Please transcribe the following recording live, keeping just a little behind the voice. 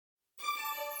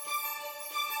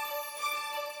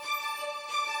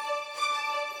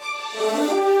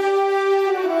Hello,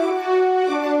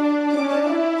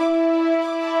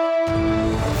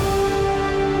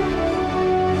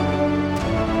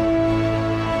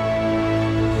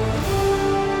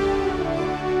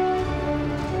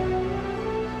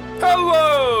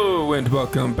 and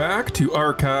welcome back to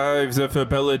Archives of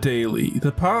Fabella Daily,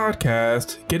 the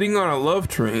podcast getting on a love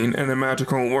train in a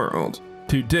magical world.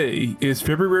 Today is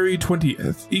February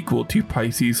 20th, equal to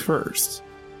Pisces 1st.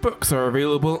 Books are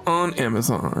available on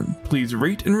Amazon. Please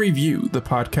rate and review the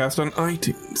podcast on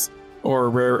iTunes, or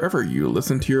wherever you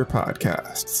listen to your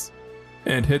podcasts.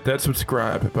 And hit that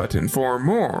subscribe button for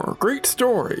more great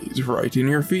stories right in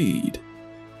your feed.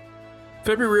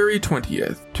 February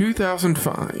 20th,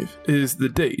 2005 is the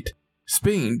date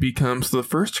Spain becomes the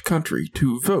first country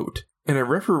to vote in a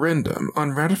referendum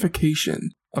on ratification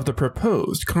of the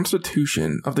proposed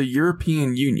Constitution of the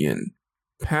European Union,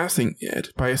 passing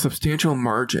it by a substantial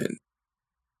margin.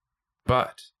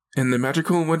 But in the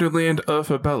magical wonderland of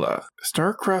Fabella,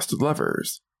 star-crossed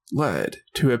lovers led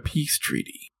to a peace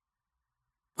treaty.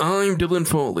 I'm Dylan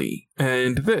Foley,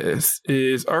 and this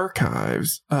is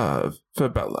Archives of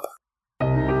Fabella.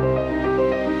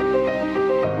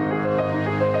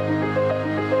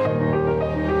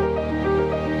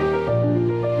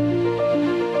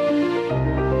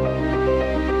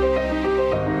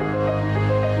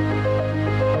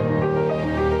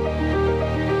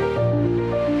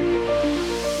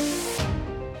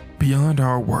 Beyond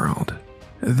our world,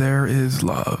 there is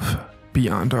love.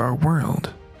 Beyond our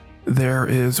world, there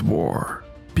is war.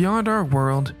 Beyond our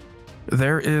world,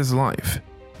 there is life.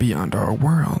 Beyond our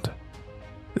world,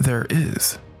 there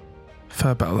is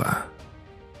Fabella.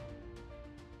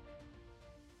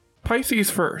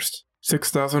 Pisces 1st,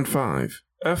 6005,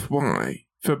 FY,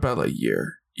 Fabella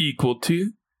year, equal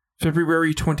to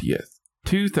February 20th,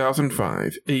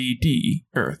 2005 AD,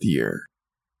 Earth year.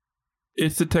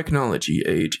 It's the technology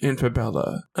age in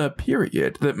Fabella, a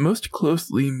period that most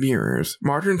closely mirrors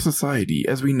modern society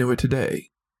as we know it today.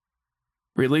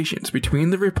 Relations between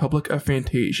the Republic of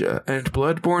Fantasia and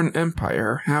Bloodborne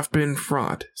Empire have been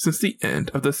fraught since the end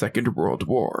of the Second World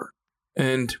War,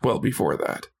 and well before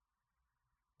that.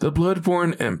 The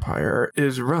Bloodborne Empire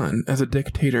is run as a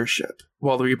dictatorship,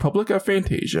 while the Republic of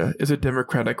Fantasia is a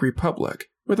democratic republic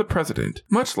with a president,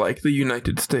 much like the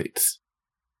United States.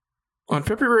 On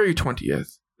February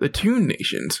 20th, the two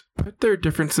nations put their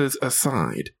differences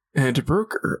aside and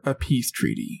broker a peace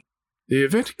treaty. The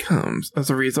event comes as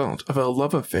a result of a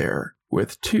love affair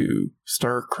with two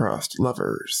star-crossed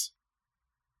lovers.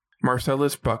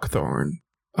 Marcellus Buckthorn,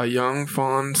 a young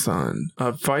fawn son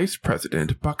of Vice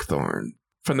President Buckthorn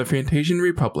from the Fantasian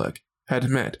Republic, had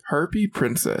met Harpy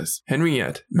Princess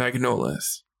Henriette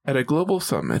Magnolis at a global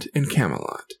summit in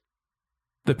Camelot.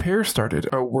 The pair started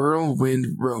a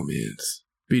whirlwind romance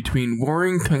between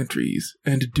warring countries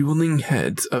and dueling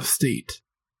heads of state.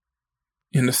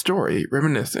 In a story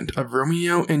reminiscent of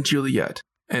Romeo and Juliet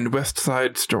and West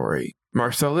Side Story,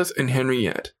 Marcellus and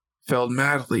Henriette fell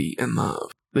madly in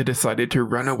love. They decided to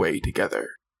run away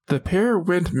together. The pair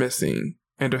went missing,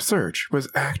 and a search was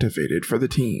activated for the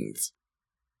teens.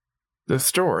 The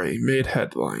story made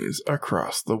headlines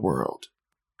across the world.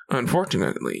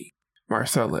 Unfortunately,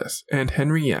 Marcellus and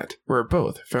Henriette were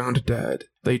both found dead.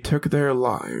 They took their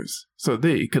lives so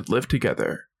they could live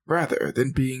together, rather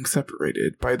than being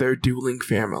separated by their dueling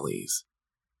families.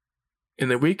 In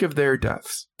the wake of their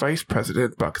deaths, Vice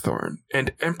President Buckthorn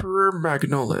and Emperor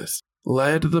Magnolis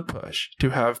led the push to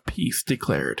have peace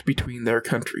declared between their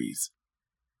countries.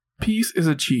 Peace is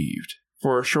achieved,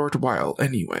 for a short while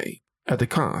anyway, at the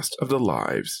cost of the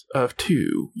lives of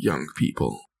two young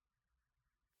people.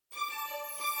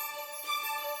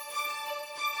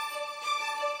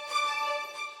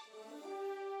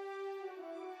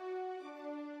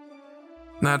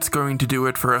 That's going to do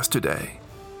it for us today.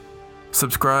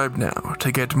 Subscribe now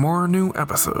to get more new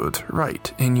episodes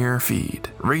right in your feed.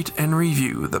 Rate and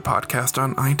review the podcast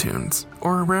on iTunes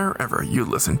or wherever you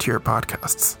listen to your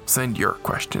podcasts. Send your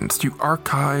questions to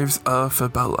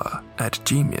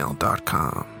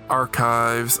archivesoffabella@gmail.com.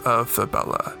 Archives of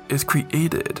Fabella is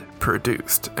created,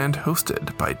 produced, and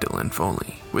hosted by Dylan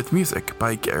Foley, with music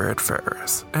by Garrett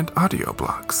Ferris and audio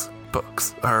blocks.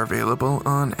 Books are available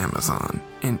on Amazon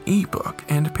in ebook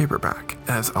and paperback.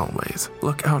 As always,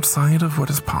 look outside of what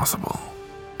is possible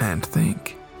and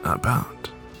think about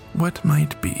what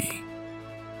might be.